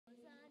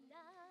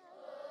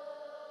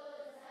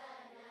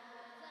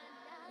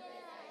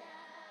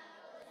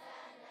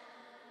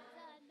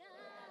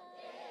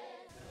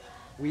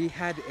we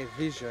had a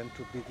vision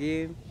to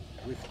begin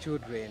with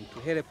children, to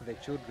help the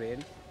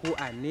children who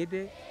are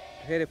needy,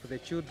 to help the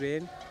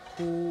children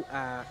who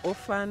are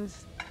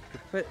orphans,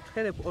 to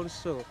help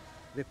also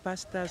the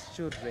pastors'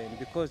 children,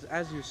 because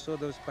as you saw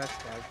those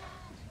pastors,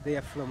 they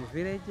are from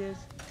villages,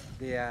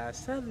 they are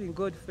serving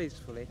God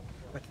faithfully,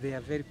 but they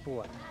are very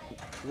poor.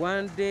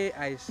 One day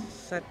I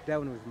sat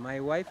down with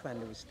my wife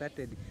and we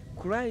started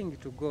crying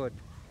to God,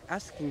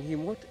 asking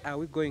him, what are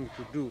we going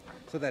to do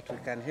so that we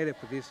can help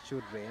these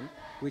children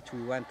which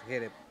we want to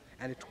help,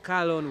 and to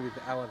carry on with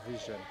our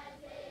vision.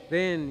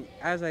 Then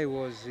as I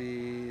was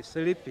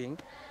sleeping,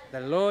 the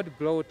Lord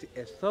brought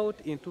a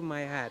thought into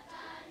my heart,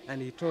 and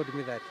he told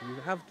me that you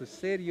have to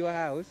sell your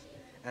house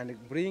and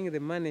bring the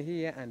money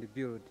here and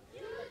build.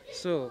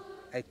 So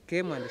I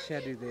came and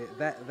shared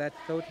that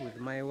thought with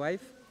my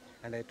wife,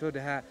 and I told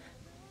her,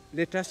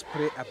 let us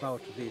pray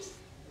about this.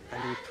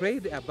 And we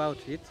prayed about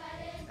it,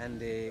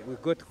 and we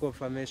got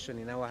confirmation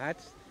in our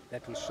hearts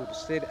that we should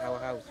sell our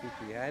house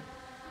which we had.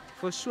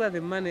 For sure,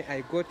 the money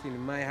I got in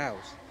my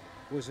house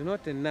was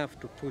not enough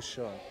to push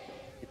on.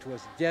 It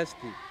was just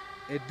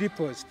a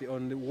deposit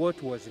on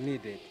what was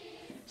needed.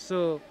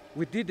 So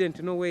we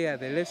didn't know where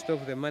the rest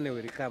of the money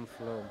will come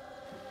from.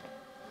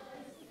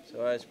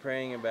 So I was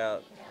praying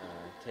about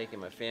taking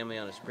my family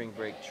on a spring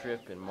break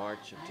trip in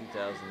March of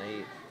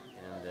 2008,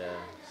 and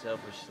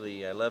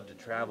selfishly I love to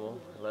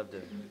travel, I love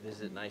to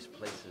visit nice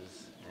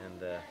places,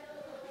 and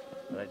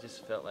but I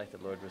just felt like the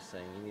Lord was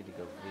saying, you need to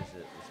go visit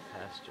this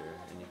pastor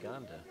in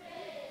Uganda,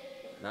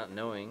 not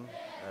knowing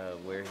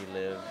where he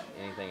lived,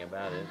 anything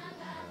about it,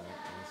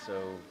 and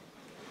so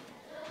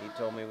he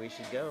told me we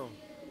should go.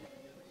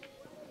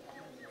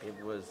 It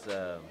was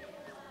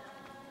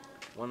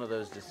one of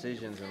those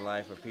decisions in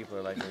life where people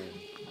are like,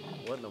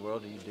 what in the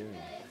world are you doing?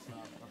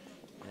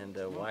 And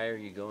why are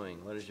you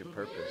going? What is your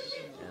purpose?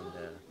 And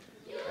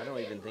I don't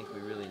even think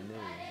we really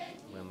knew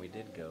when we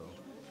did go.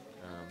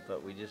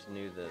 But we just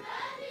knew that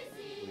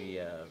we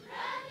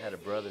had a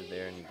brother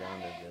there in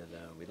Uganda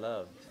that we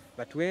loved.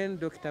 But when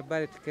Dr.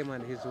 Barrett came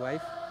and his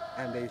wife,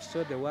 and they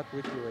saw the work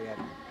which we were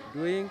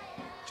doing,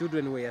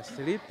 children were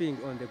sleeping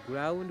on the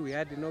ground, we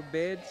had no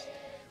beds,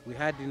 we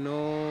had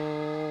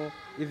no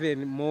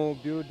even more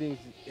buildings,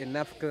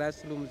 enough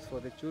classrooms for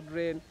the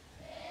children.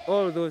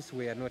 All those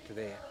were not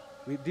there.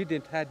 We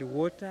didn't have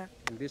water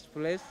in this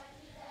place.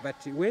 But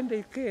when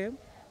they came,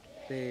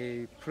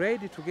 they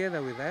prayed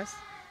together with us,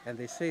 and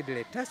they said,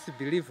 let us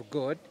believe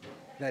God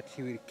that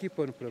he will keep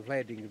on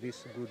providing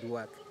this good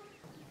work.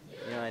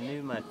 You know, I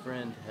knew my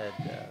friend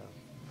had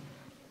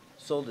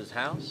sold his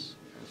house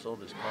and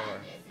sold his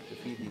car to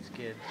feed these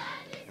kids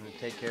and to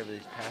take care of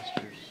these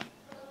pastors.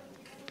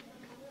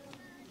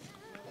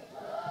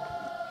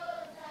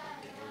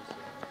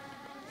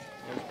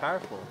 It was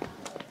powerful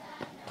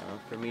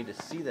for me to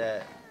see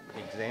that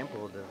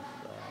example of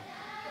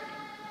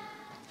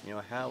you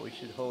know, how we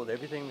should hold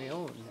everything we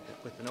own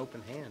with an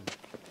open hand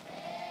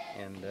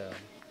and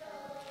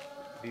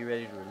be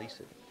ready to release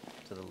it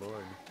to the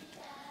Lord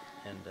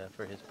and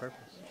for his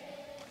purpose.